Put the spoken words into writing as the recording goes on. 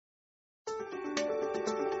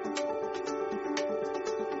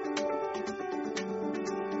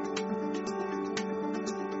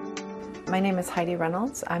My name is Heidi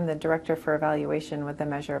Reynolds. I'm the Director for Evaluation with the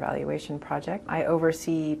Measure Evaluation Project. I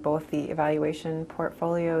oversee both the evaluation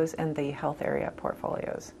portfolios and the health area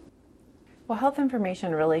portfolios. Well, health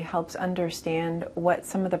information really helps understand what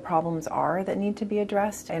some of the problems are that need to be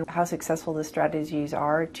addressed and how successful the strategies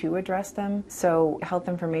are to address them. So health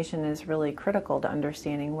information is really critical to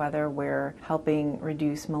understanding whether we're helping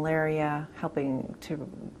reduce malaria, helping to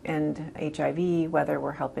end HIV, whether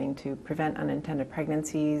we're helping to prevent unintended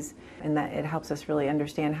pregnancies, and that it helps us really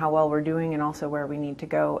understand how well we're doing and also where we need to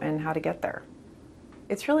go and how to get there.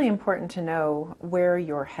 It's really important to know where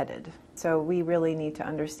you're headed. So we really need to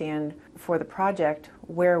understand for the project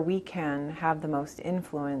where we can have the most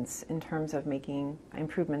influence in terms of making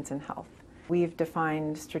improvements in health. We've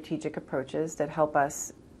defined strategic approaches that help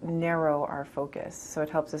us narrow our focus. So it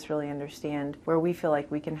helps us really understand where we feel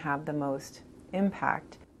like we can have the most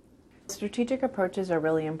impact. Strategic approaches are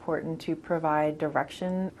really important to provide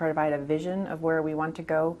direction, provide a vision of where we want to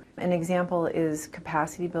go. An example is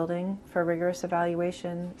capacity building for rigorous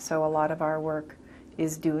evaluation. So a lot of our work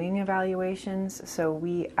is doing evaluations. So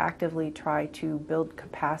we actively try to build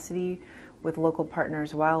capacity with local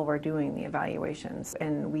partners while we're doing the evaluations.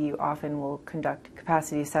 And we often will conduct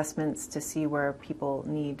capacity assessments to see where people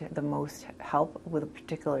need the most help with a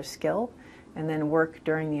particular skill, and then work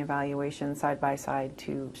during the evaluation side by side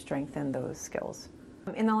to strengthen those skills.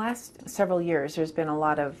 In the last several years, there's been a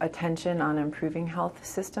lot of attention on improving health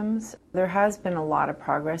systems. There has been a lot of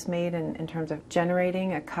progress made in terms of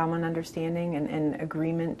generating a common understanding and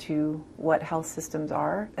agreement to what health systems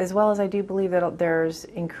are, as well as I do believe that there's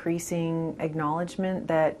increasing acknowledgement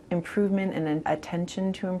that improvement and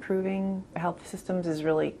attention to improving health systems is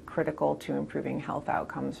really critical to improving health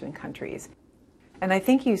outcomes in countries. And I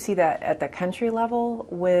think you see that at the country level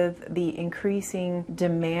with the increasing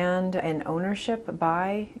demand and ownership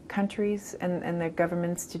by countries and their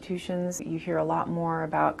government institutions. You hear a lot more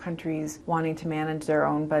about countries wanting to manage their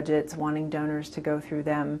own budgets, wanting donors to go through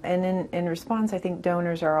them. And in response, I think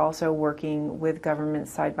donors are also working with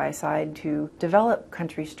governments side by side to develop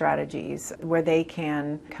country strategies where they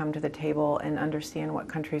can come to the table and understand what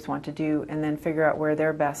countries want to do and then figure out where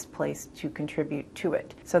they're best placed to contribute to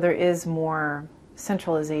it. So there is more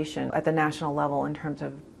centralization at the national level in terms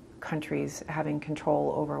of countries having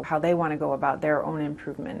control over how they want to go about their own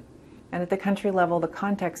improvement. And at the country level, the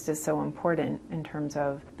context is so important in terms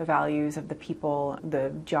of the values of the people,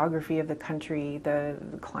 the geography of the country, the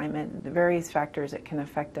climate, the various factors that can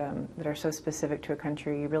affect them that are so specific to a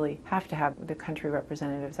country. You really have to have the country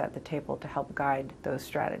representatives at the table to help guide those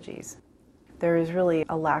strategies. There is really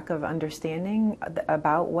a lack of understanding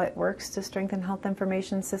about what works to strengthen health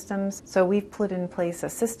information systems. So we've put in place a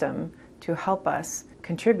system to help us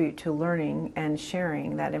contribute to learning and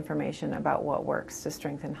sharing that information about what works to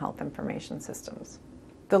strengthen health information systems.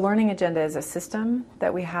 The Learning Agenda is a system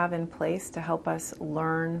that we have in place to help us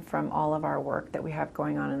learn from all of our work that we have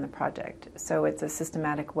going on in the project. So it's a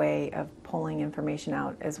systematic way of pulling information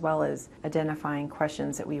out as well as identifying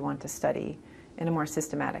questions that we want to study in a more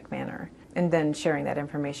systematic manner, and then sharing that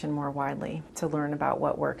information more widely to learn about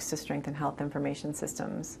what works to strengthen health information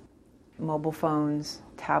systems. Mobile phones,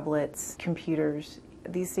 tablets, computers,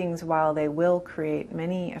 these things, while they will create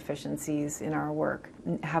many efficiencies in our work,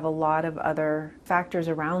 have a lot of other factors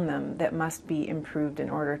around them that must be improved in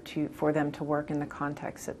order for them to work in the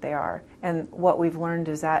context that they are. And what we've learned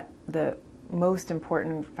is that the most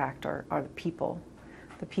important factor are the people.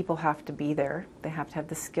 The people have to be there. They have to have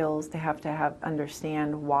the skills. They have to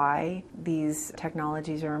understand why these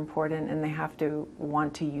technologies are important, and they have to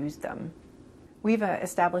want to use them. We've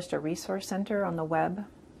established a resource center on the web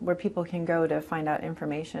where people can go to find out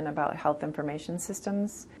information about health information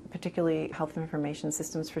systems, particularly health information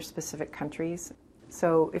systems for specific countries.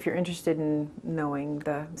 So if you're interested in knowing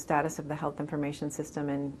the status of the health information system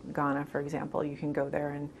in Ghana, for example, you can go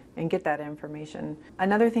there and get that information.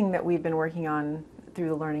 Another thing that we've been working on through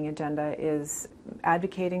the Learning Agenda is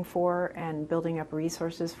advocating for and building up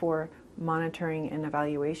resources for monitoring and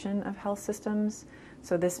evaluation of health systems.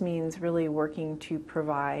 So this means really working to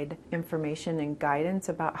provide information and guidance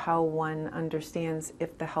about how one understands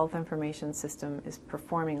if the health information system is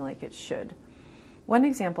performing like it should. One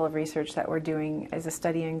example of research that we're doing is a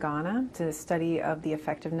study in Ghana. It's a study of the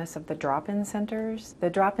effectiveness of the drop-in centers. The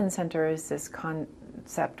drop-in center is this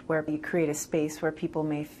concept where you create a space where people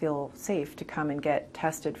may feel safe to come and get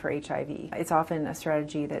tested for HIV. It's often a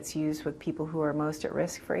strategy that's used with people who are most at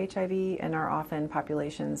risk for HIV and are often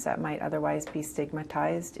populations that might otherwise be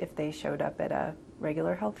stigmatized if they showed up at a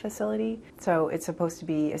regular health facility. So it's supposed to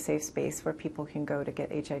be a safe space where people can go to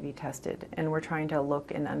get HIV tested. And we're trying to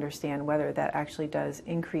look and understand whether that actually does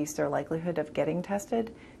increase their likelihood of getting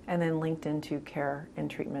tested and then linked into care and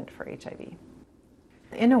treatment for HIV.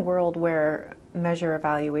 In a world where measure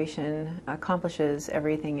evaluation accomplishes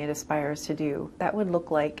everything it aspires to do, that would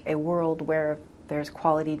look like a world where there's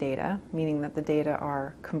quality data, meaning that the data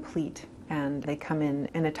are complete and they come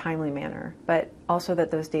in a timely manner, but also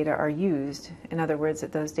that those data are used. In other words,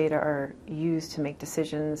 that those data are used to make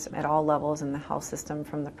decisions at all levels in the health system,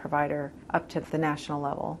 from the provider up to the national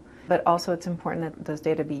level. But also it's important that those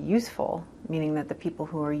data be useful, meaning that the people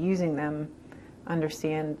who are using them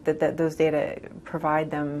understand that those data provide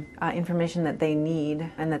them information that they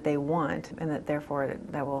need and that they want, and that therefore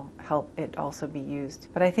that will help it also be used.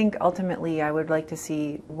 But I think ultimately I would like to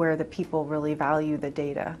see where the people really value the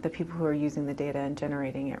data, the people who are using the data and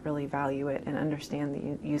generating it really value it and understand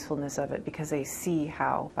the usefulness of it, because they see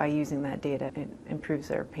how by using that data it improves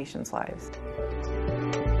their patients' lives.